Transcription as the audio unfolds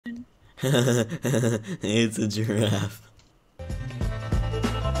It's a giraffe.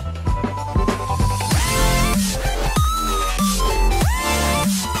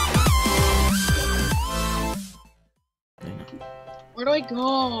 Where do I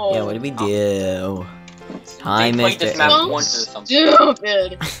go? Yeah, what did we do? Hi, They played this Mr. map So once or something.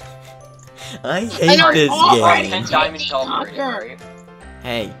 stupid. I hate don't this already game. Diamond celebrating, right?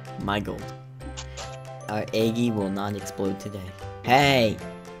 Hey, my gold. Our eggie will not explode today. Hey,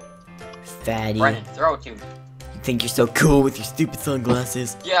 fatty. Brennan, throw it to me. You think you're so cool with your stupid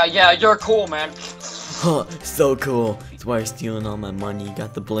sunglasses? Yeah, you're cool, man. Huh, so cool. That's why you're stealing all my money. You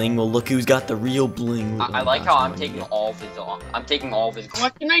got the bling. Well, look who's got the real bling. I like how I'm taking all of his. I'm taking all of his.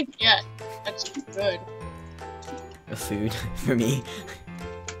 What can I get? That's good. A food for me.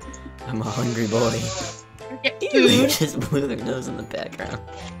 I'm a hungry boy. Get Ew, they food. just blew their nose in the background.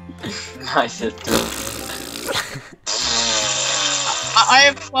 My sister. I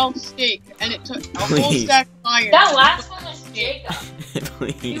have 12 steak, and it took a whole Please. stack of iron. That last one was Jacob. He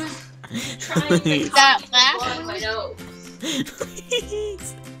Please. was trying to That blood last in my one? nose.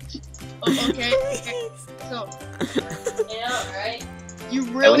 Please. Oh, okay. So, Yeah, right? you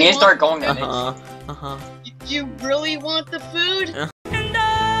Hey, really we need to want start going. You really want the food?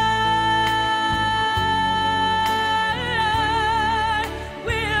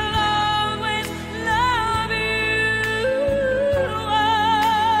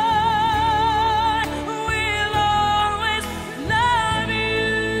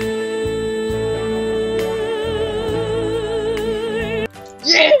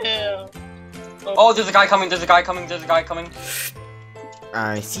 Yeah! Oh, there's a guy coming. There's a guy coming. There's a guy coming.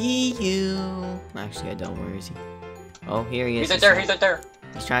 I see you. Actually, I don't. Where is he? Oh, here he is. He's right there. He's right there.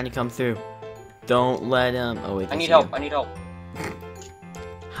 He's trying to come through. Don't let him. Oh wait. I need that's help. you. I need help.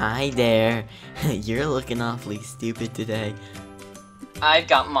 Hi there. You're looking awfully stupid today. I've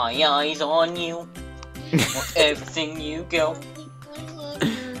got my eyes on you. Everything you go.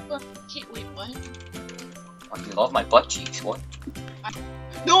 Wait, what? Oh, you love my butt cheeks. What?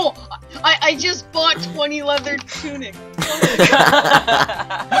 No! I just bought 20 leather tunics.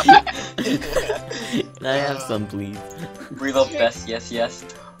 Can I have some, please? Reload best. Yes, yes.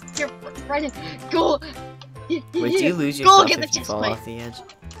 Here, Brennan, go! Wait, do you lose your Go stuff get the if you chest fall plate. off the edge?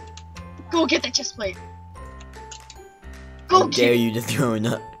 Go get that chest plate. How Go dare get you to throw it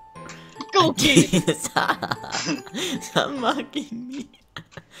up? Go get it. Stop! Stop mocking me.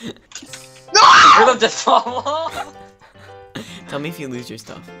 No! Reload this fall. Tell me if you lose your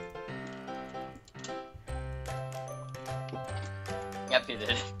stuff. Yep, you did.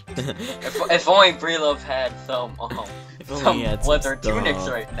 if only Breelove had some If only some he had some leather stuff. tunics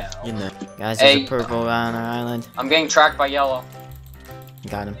right now. You know. Guys, there's Hey. a purple guy on our island. I'm getting tracked by yellow.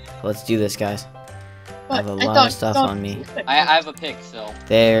 Got him. Let's do this, guys. I have a But lot thought- of stuff thought- on me. I have a pick, so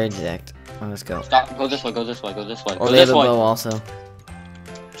There, decked. Oh, let's go. stop. Go this way. Go this way. Go this way. Oh, Go they have this a way. bow also.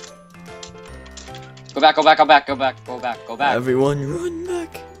 Go back. Go back. Go back. Go back. Go back. Go back. Everyone run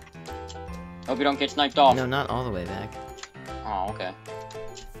back. Hope you don't get sniped off. No, not all the way back. Oh, okay.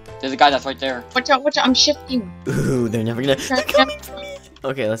 There's a guy that's right there. Watch out, I'm shifting. Ooh, they're never gonna. Try- They're coming for me.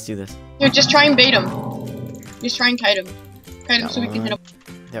 Okay, let's do this. Here, just try and bait him. Just try and kite him. Kite him Got so we can hit one.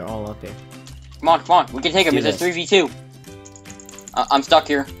 him. They're all up here. Come on. Come on. We can take him. Do It's a this. 3v2. I'm stuck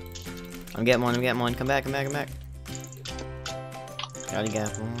here. I'm getting one. I'm getting one. Come back. Come back. Come back. Gotta get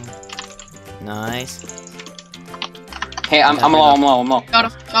one. Nice. Hey, I'm low. I'm low. I'm low.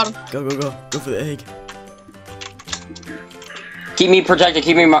 Got him. Go, go, go. Go for the egg. Keep me protected.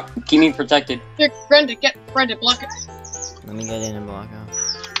 Keep me protected. Here, Brenda, block it. Let me get in and block out.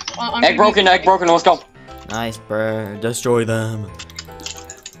 I'm Egg gonna broken. use- Egg broken. Let's go. Nice, bro. Destroy them.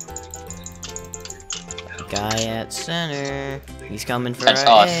 Guy at center. He's coming for That's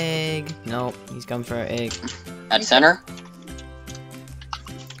our us. egg. Nope, he's coming for our egg. At center.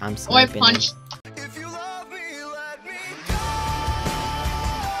 I'm Oh, I sniping him. punched.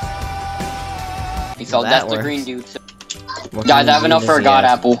 He fell. That That's the works. green dude. So- What Guys, kind I of have enough gene for a does he god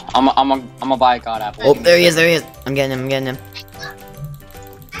have? apple. I'm gonna buy a god apple. Oh, there he is. There he is. I'm getting him. I'm getting him.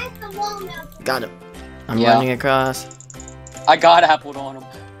 Got him. I'm Yeah. running across. I god appled on him.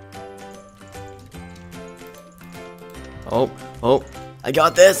 Oh, oh. I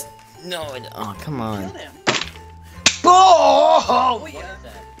got this. No. Oh, come on. Oh! What is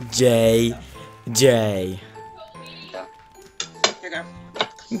that? Jay. Jay. Here you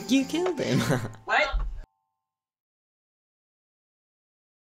go. You killed him. What?